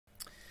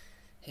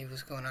Hey,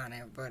 what's going on,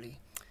 everybody?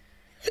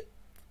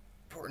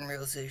 Important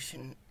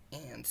realization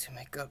and some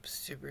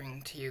hiccups to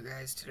bring to you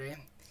guys today.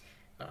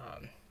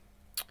 Um,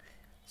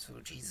 so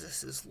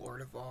Jesus is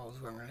Lord of all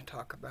is what I'm going to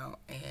talk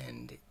about,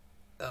 and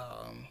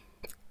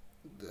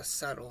the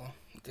subtle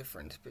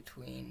difference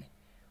between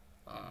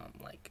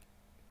like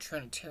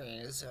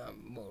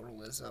Trinitarianism,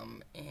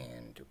 modalism,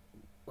 and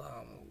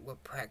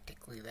what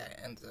practically that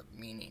ends up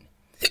meaning.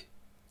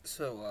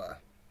 So,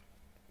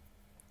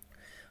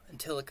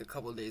 until like a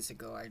couple days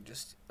ago, I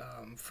just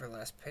for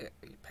the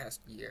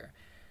past year,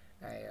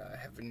 I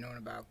have known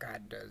about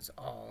God does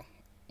all,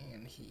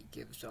 and He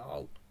gives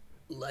all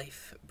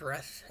life,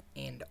 breath,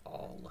 and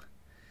all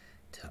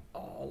to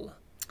all,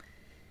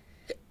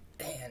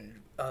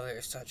 and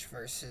other such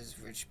verses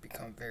which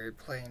become very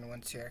plain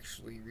once you're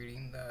actually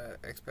reading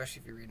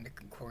especially if you're reading the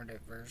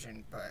concordant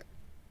version. But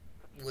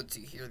once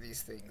you hear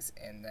these things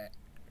and that,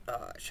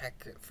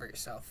 check it for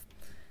yourself.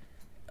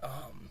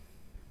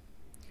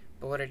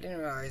 But what I didn't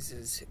realize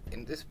is,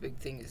 and this big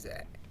thing is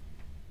that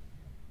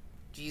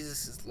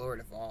Jesus is Lord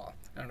of all.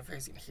 I don't know if you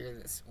guys can hear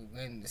this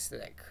wind,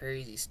 that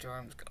crazy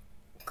storm's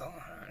going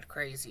on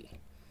crazy.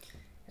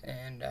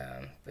 And,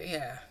 but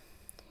yeah,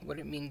 what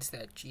it means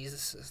that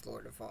Jesus is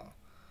Lord of all.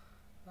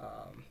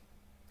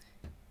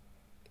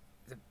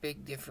 The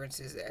big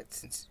difference is that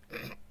since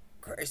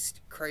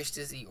Christ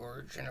is the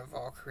origin of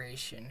all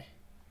creation,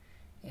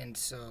 and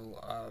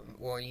so,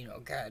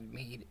 God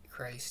made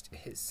Christ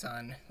His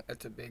Son.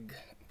 That's a big,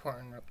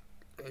 important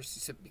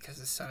relationship because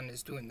the Son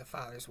is doing the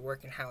Father's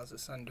work. And how is the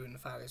Son doing the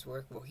Father's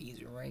work? Well,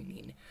 He's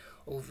reigning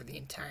over the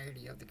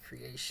entirety of the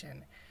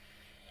creation.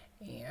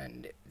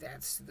 And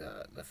that's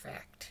the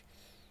fact,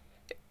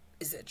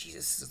 is that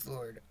Jesus is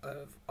Lord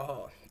of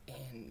all.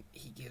 And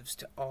He gives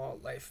to all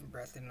life and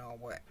breath and all.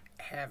 What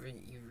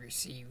haven't you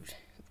received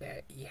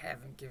that you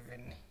haven't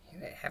given,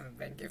 that haven't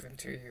been given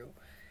to you?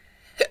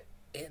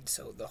 And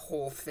so the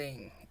whole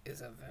thing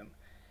is of Him,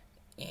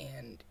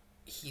 and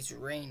He's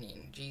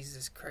reigning.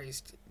 Jesus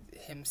Christ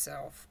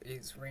Himself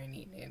is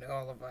reigning in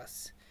all of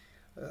us,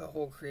 the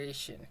whole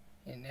creation,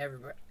 and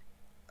everybody,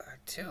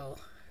 till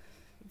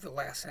the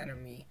last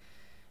enemy.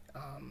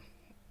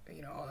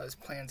 All His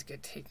plans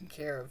get taken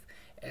care of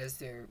as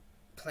they're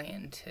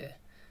planned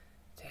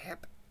to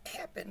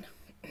happen,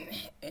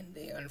 and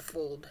they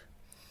unfold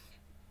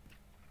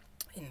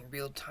in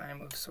real time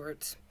of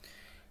sorts,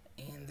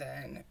 and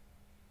then.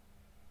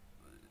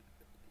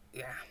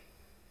 Yeah.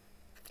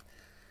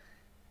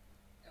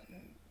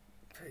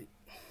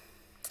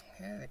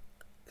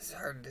 It's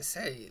hard to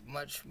say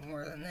much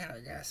more than that, I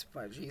guess,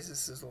 but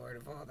Jesus is Lord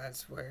of all.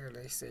 That's where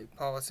they say,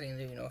 Paul is saying,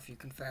 if you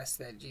confess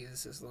that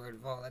Jesus is Lord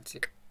of all, that's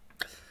it.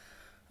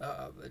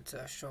 It's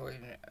a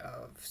showing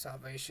of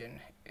salvation,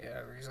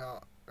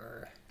 result,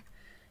 or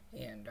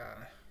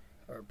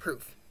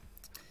proof.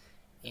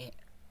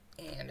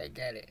 And I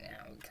get it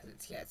now, because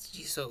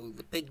it's so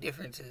the big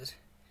difference is,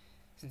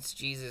 since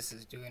Jesus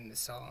is doing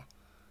this all,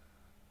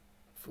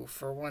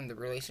 for one, the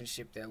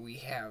relationship that we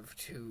have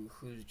to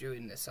who's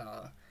doing this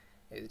all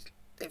is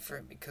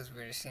different, because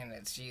we understand that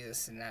it's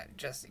Jesus and not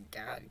just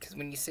God. Because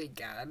when you say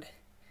God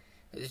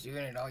is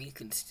doing it all, you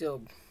can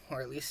still,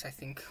 or at least I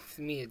think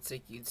for me, it's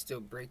like you'd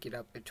still break it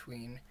up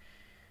between,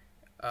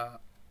 I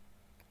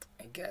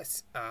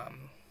guess,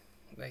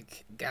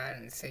 like God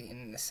and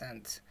Satan in a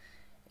sense,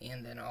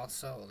 and then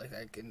also like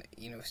I can,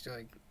 still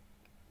like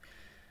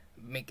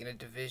making a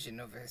division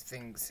over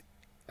things,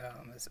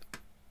 as,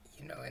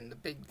 and the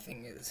big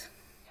thing is,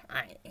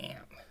 I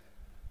am.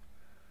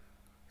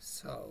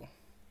 So,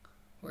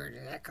 where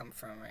did that come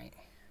from, right?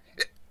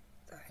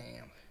 I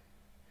am.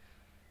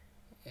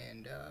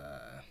 And,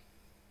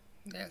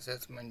 yes,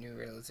 that's my new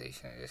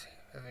realization I just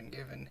haven't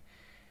given,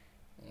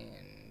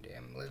 and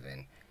am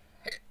living.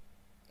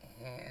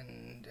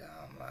 And,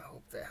 I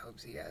hope that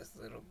helps you guys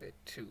a little bit,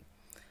 too.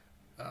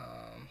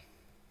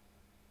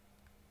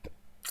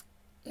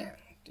 Yeah,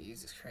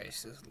 Jesus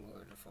Christ is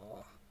Lord of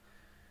all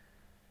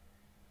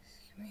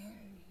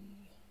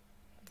humanity,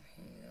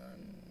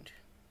 and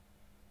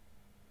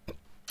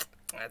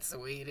that's the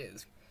way it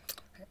is.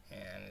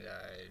 And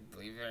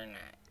believe it or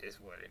not, is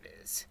what it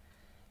is.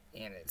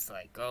 And it's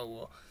like, oh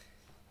well,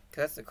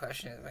 cause that's the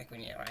question. Is like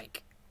when you're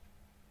like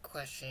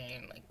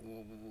questioning like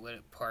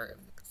what part of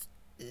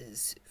it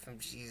is from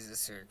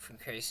Jesus or from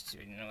Christ,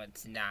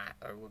 it's not,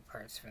 or what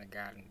part's from the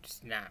God and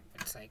it's not.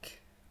 But it's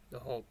like the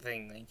whole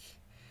thing, like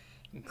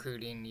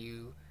including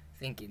you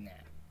thinking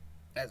that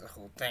as a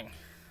whole thing.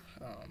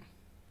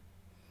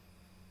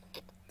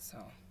 So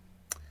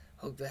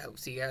hope that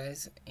helps you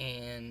guys,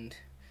 and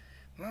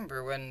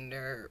remember, when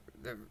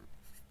the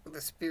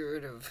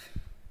spirit of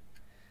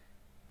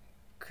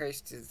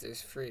Christ is,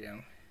 there's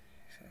freedom,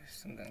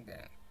 something like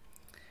that.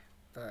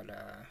 But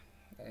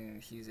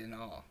and He's in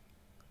all,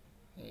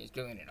 and He's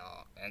doing it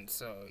all, and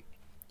so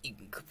you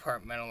can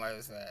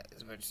compartmentalize that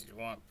as much as you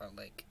want, but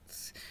like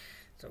it's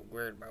a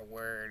word by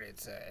word.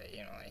 It's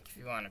like if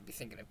you want to be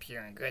thinking of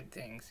pure and good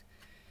things.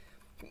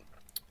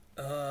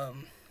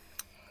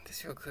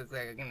 Just real quickly,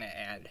 I'm gonna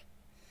add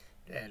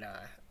that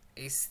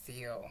Ace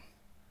Theo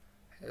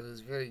it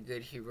was really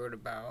good. He wrote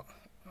about.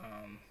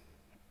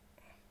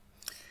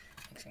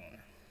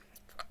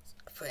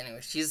 But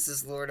anyways, Jesus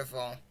is Lord of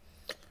all.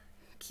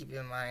 Keep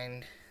in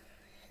mind,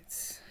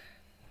 it's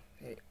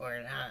or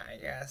not, I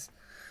guess,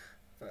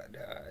 but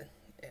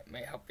it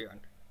may help your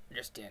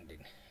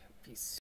understanding. Peace.